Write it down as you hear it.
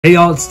Hey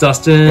y'all, it's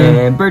Dustin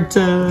and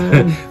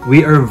Burton.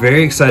 We are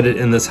very excited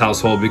in this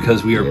household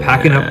because we are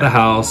packing up the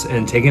house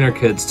and taking our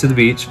kids to the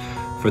beach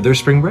for their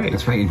spring break.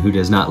 That's right, and who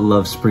does not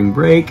love spring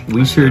break?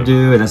 We sure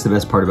do, and that's the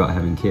best part about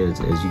having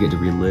kids is you get to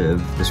relive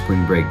the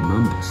spring break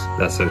moments.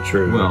 That's so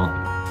true. Well,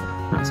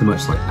 not so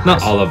much like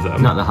not all of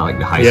them. Not the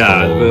high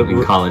school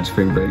and college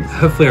spring breaks.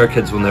 Hopefully our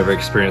kids will never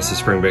experience the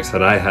spring breaks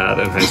that I had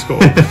in high school.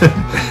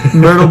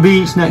 Myrtle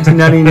Beach,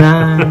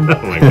 1999.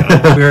 Oh my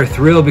god. We are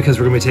thrilled because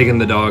we're going to be taking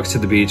the dogs to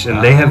the beach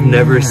and they have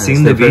never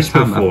seen the beach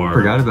before. I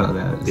forgot about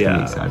that. It's gonna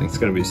be exciting. It's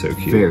going to be so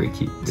cute. Very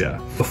cute. Yeah.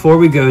 Before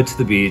we go to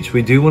the beach,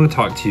 we do want to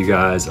talk to you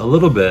guys a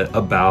little bit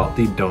about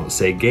the Don't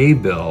Say Gay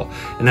bill.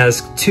 And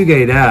as two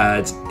gay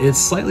dads, it's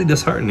slightly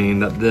disheartening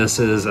that this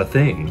is a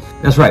thing.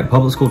 That's right.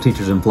 Public school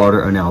teachers in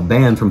Florida are now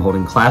banned from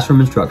holding classroom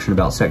instruction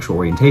about sexual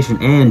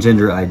orientation and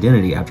gender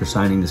identity after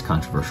signing this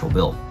controversial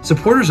bill.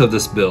 Supporters of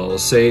this bill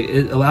say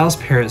it allows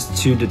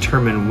parents to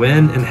determine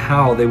when and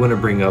how they want to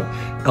bring up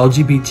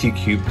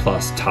LGBTQ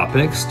plus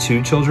topics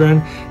to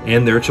children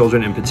and their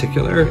children in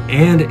particular,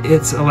 and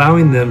it's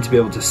allowing them to be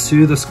able to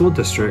sue the school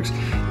districts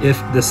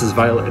if this is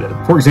violated.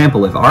 For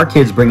example, if our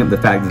kids bring up the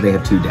fact that they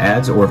have two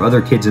dads, or if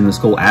other kids in the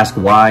school ask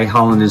why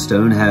Holland and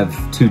Stone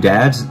have two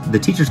dads, the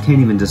teachers can't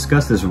even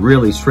discuss this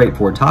really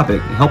straightforward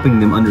topic, helping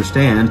them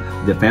understand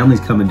that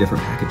families come in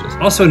different packages.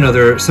 Also,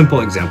 another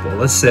simple example.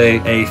 Let's say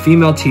a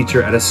female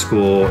teacher at a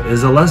school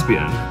is a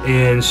lesbian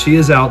and she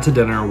is out to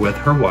dinner with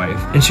her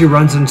wife and she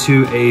runs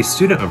into a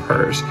student of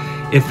hers.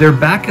 If they're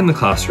back in the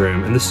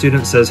classroom and the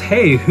student says,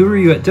 "Hey, who are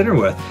you at dinner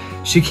with?"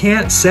 she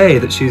can't say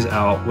that she's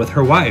out with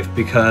her wife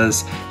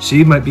because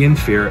she might be in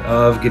fear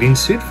of getting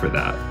sued for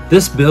that.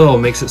 This bill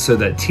makes it so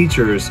that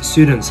teachers,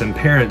 students, and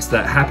parents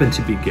that happen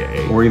to be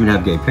gay, or even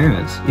have gay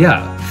parents,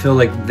 feel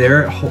like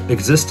their whole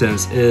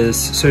existence is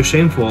so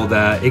shameful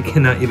that it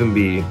cannot even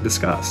be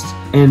discussed.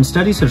 And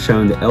studies have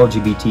shown that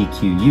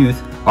LGBTQ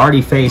youth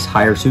already face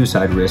higher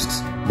suicide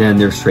risks than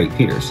their straight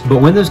peers.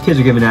 But when those kids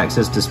are given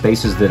access to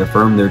spaces that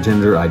affirm their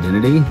gender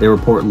identity, they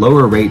report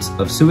lower rates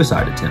of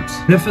suicide attempts.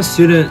 And if a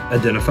student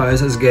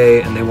identifies as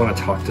gay and they want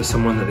to talk to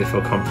someone that they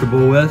feel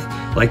comfortable with,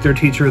 like their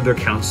teacher, their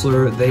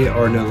counselor, they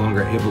are no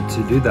longer able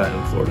to do that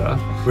in Florida.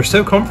 We're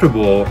so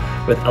comfortable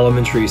with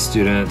elementary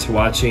students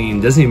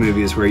watching Disney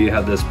movies where you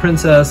have this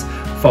princess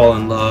fall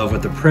in love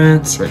with the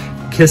prince,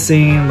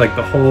 kissing, like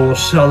the whole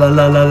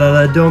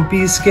sha-la-la-la-la-la, don't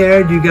be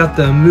scared, you got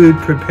the mood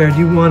prepared,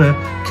 you wanna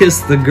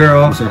kiss the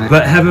girl.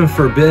 But heaven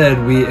forbid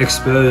we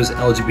expose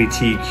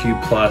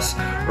LGBTQ plus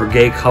or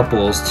gay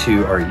couples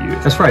to our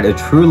youth. That's right, a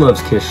true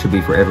love's kiss should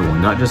be for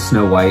everyone, not just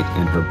Snow White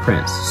and her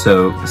prince.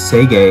 So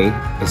say gay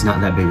is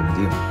not that big of a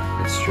deal.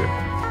 It's true.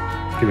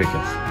 Give me a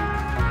kiss.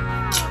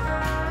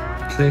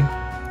 See?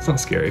 It's not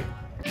scary.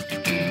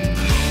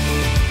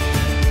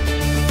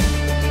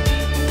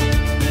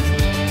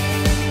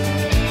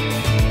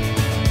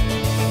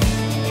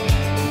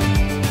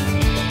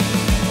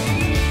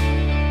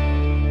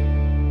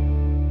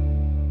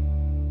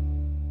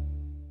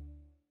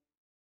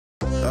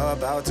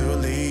 About to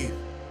leave,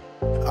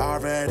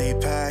 already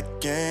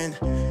packing,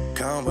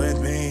 come with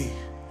me,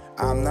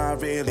 I'm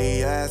not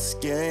really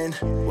asking,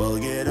 we'll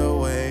get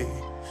away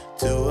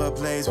to a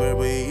place where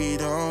we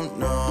don't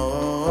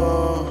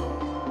know.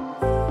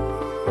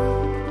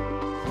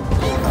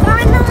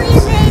 Finally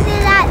made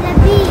it at the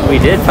beach. We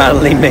did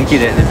finally make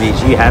it at the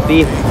beach. You happy?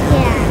 Yeah.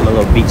 I'm a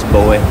little beach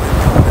boy.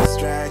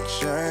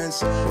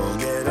 Distractions, we'll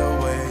get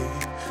away,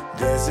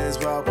 this is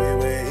what we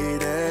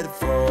waited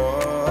for.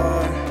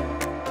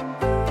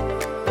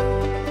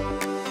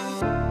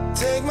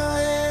 Take my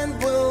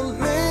hand, we'll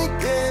make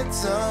it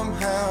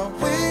somehow.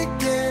 We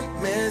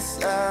can't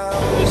miss out.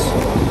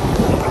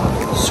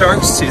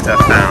 Shark's tooth I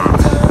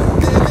found.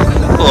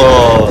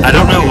 Oh, I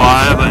don't know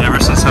why, but ever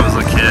since I was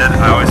a kid,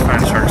 I always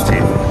find shark's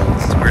teeth.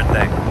 It's a weird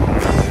thing.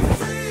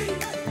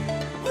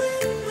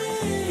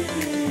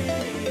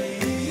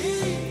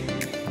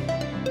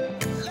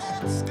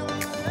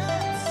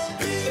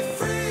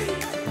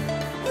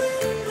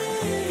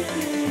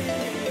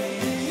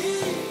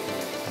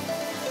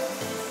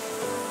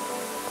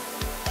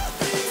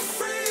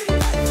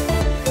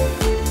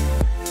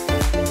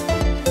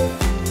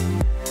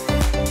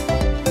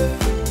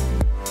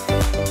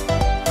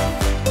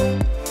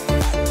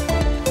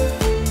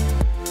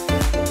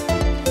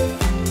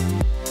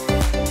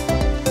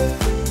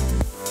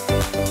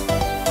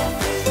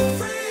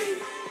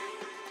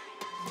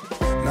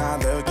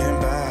 Not looking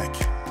back,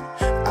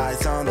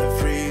 eyes on the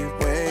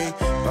freeway,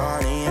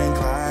 Bonnie and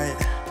Clyde,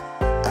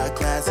 a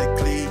classic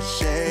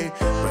cliche,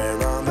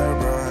 we're on the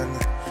run,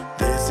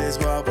 this is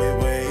what we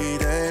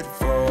waited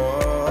for.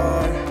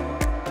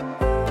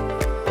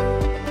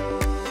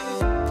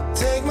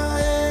 Take my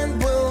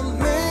hand, we'll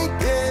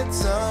make it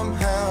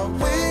somehow,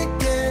 we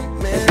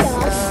can't miss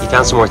out. You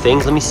found some more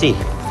things? Let me see.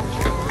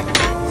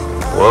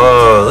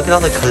 Whoa, look at all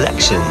the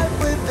collection.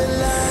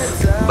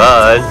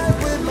 Bud,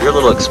 you're a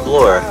little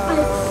explorer.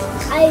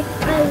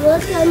 I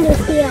looked on the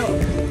field.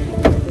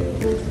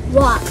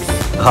 Rocks.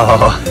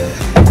 Oh,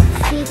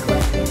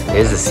 Secret. it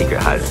is a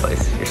secret hiding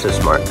place. You're so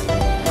smart.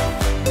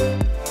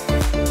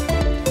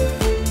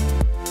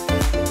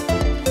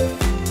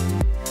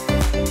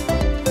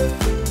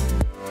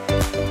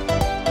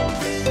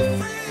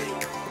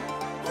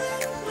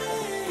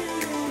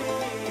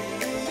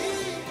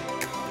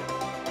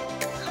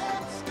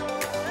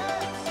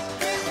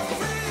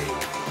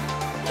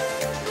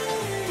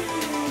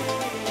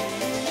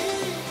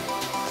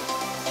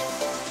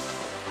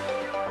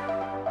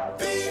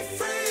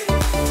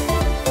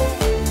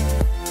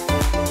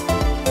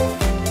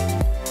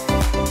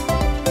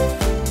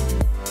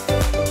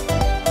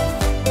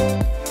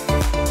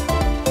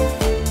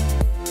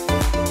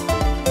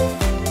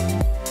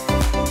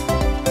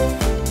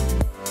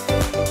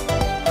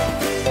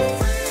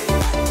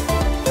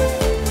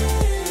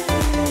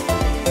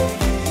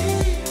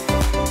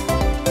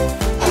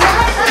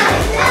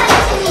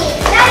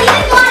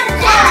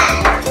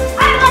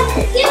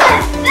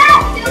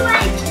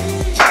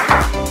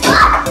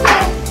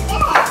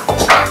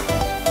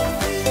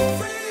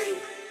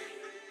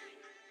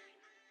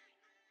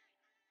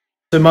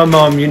 So my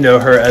mom, you know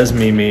her as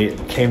Mimi,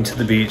 came to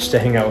the beach to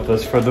hang out with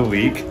us for the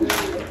week.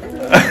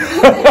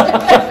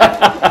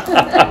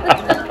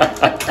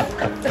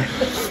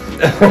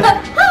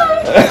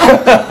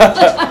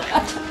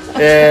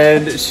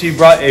 And she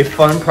brought a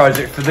fun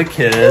project for the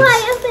kids.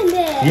 I opened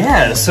it.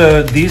 Yeah,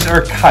 so these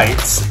are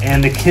kites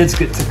and the kids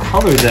get to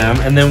color them,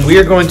 and then we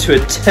are going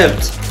to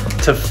attempt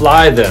to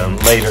fly them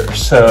later.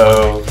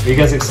 So are you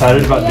guys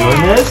excited about doing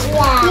this?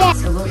 Yeah.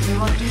 So we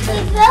won't do the We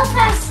both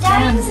have stems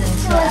stems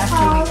until after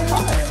we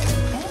color. color.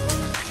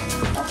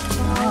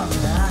 All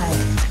right.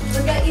 We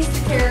got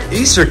Easter carrots.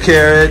 Easter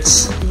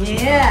carrots.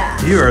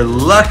 Yeah. You are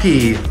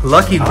lucky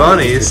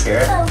bunnies.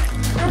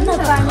 I'm the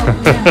bunny.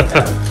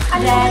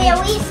 I'm the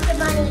real Easter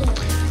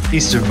bunny.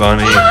 Easter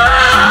bunny.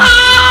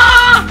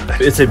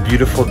 It's a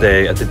beautiful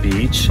day at the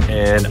beach,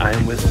 and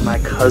I'm with my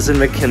cousin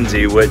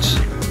Mackenzie, which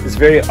is a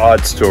very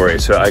odd story.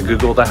 So I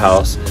Googled a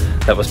house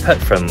that was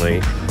pet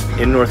friendly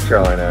in North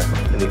Carolina,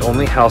 and the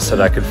only house that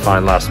I could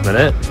find last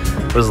minute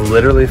was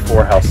literally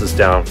 4 houses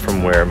down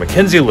from where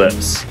Mackenzie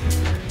lives.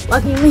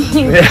 Lucky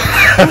me.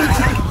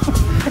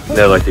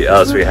 No, lucky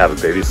us, we have a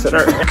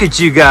babysitter. Look at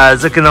you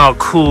guys looking all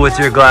cool with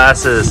your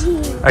glasses.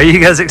 Are you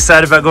guys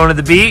excited about going to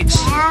the beach?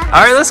 Yeah.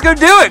 All right, let's go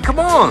do it. Come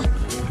on. Do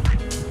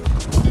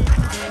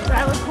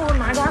I look cool in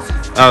my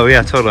glasses? Oh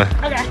yeah, totally.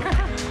 Okay.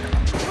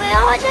 Where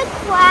are the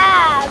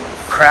crabs?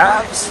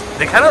 Crabs?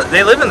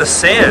 They live in the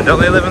sand. Don't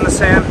they live in the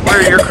sand? Where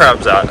are your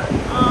crabs at?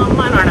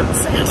 Mine aren't in the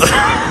sand.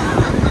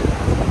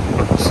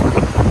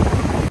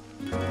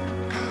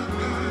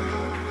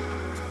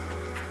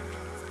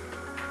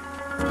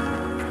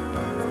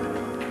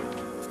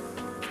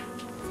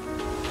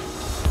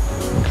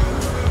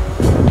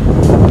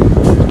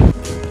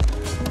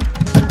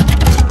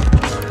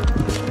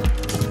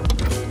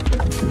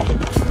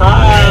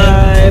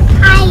 Hi.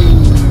 Hi.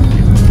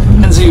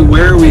 Lindsay,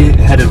 where are we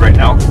headed right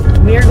now?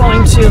 We are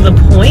going to the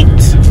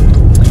point,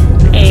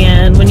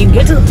 and when you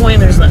get to the point,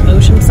 there's the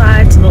ocean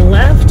side to the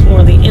left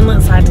or the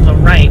inlet side to the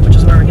right, which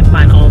is where we can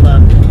find all the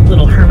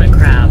little hermit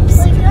crabs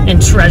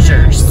and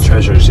treasures.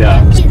 Treasures,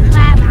 yeah.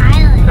 Crab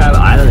Island. Crab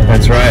Island.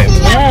 That's right.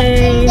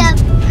 Yay!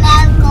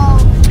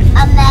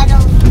 A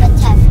metal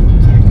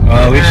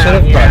detector. We should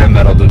have brought a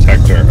metal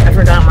detector. I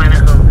forgot mine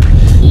at home.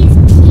 He's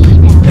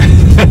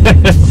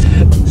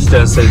Cheetah.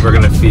 Stone said we're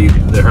gonna feed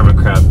the hermit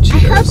crab hope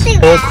cheeters. they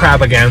Or laugh.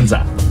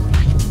 crabaganza.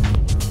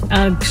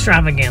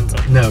 Extravaganza.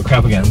 No,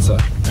 crabaganza.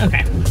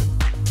 Okay.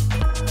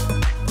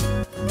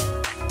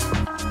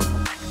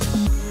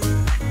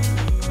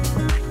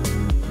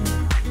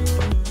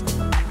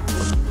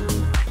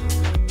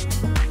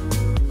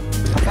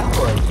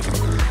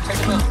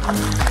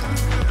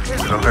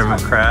 Little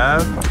hermit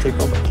crab.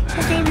 Tickle.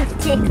 His name is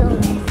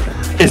Tickles.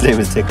 His name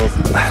is Tickles.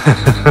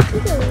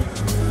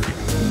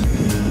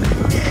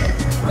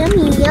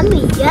 Yummy,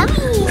 yummy,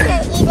 yummy.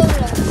 They're eating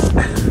it.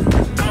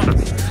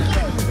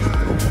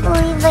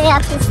 We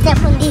have to step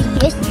on these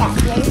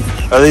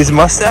mustaches. Are these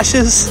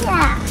mustaches?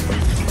 Yeah.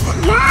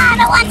 Yeah, I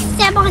don't want to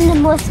step on the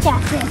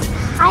mustaches.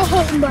 I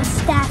hate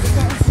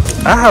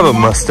mustaches. I have a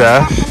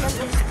mustache.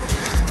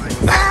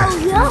 Oh,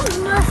 your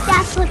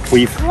mustache looks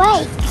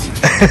great.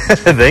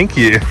 Thank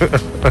you.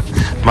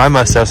 My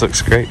mustache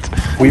looks great.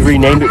 We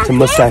renamed it to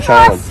Mustache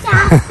Island.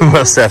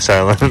 Mustache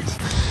Island.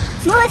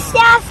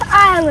 Mustache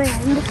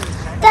Island.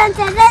 Dun,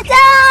 dun, dun,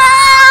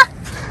 dun.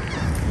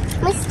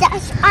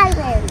 Mustache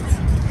Island.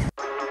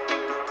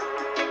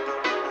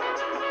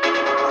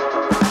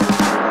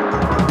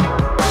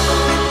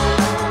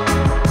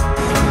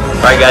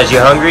 Alright guys, you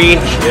hungry?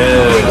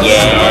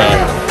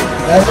 Yeah.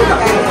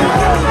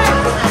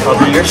 I'll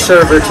be your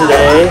server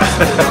today.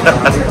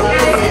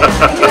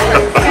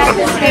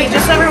 Hey,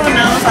 just so everyone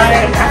knows,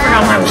 I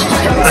forgot my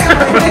mustache.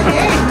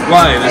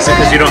 Why? Is it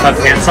because you don't have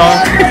pants on?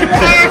 I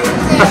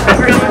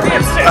forgot my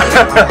pants too.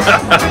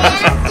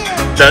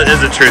 That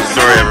is a true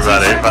story,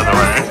 everybody, by the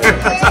way.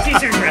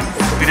 T-shirt dress.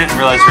 We didn't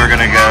realize we were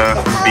going to go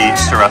from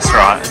beach to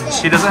restaurant.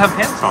 She doesn't have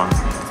pants on.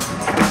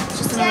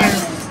 It's just another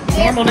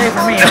normal day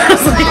for me.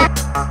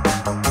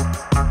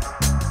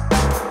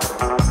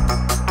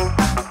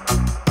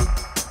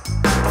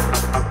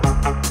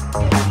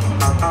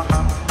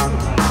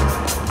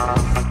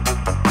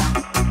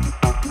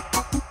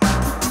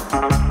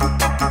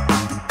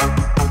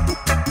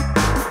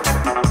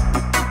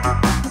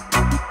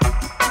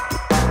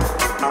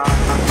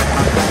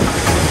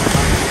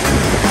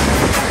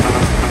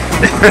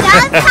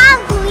 Does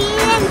have green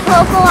and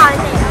purple on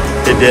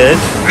it. It did?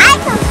 I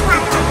can fly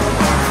like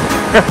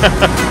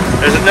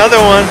it. There's another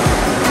one.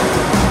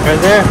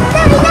 Right there.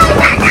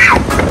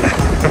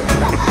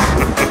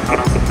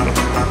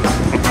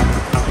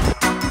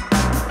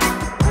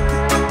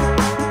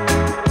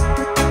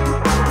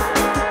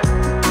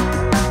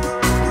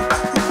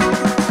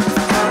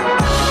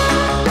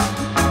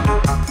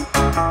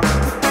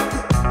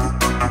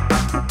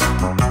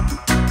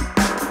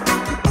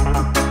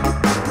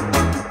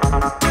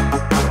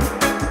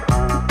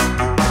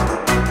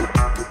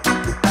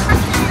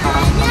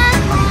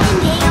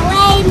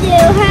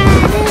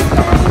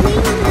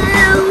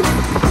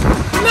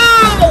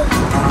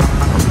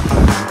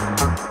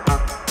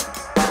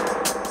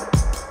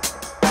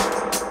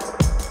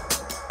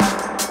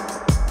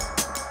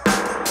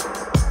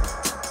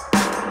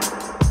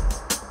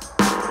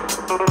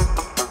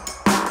 Bye.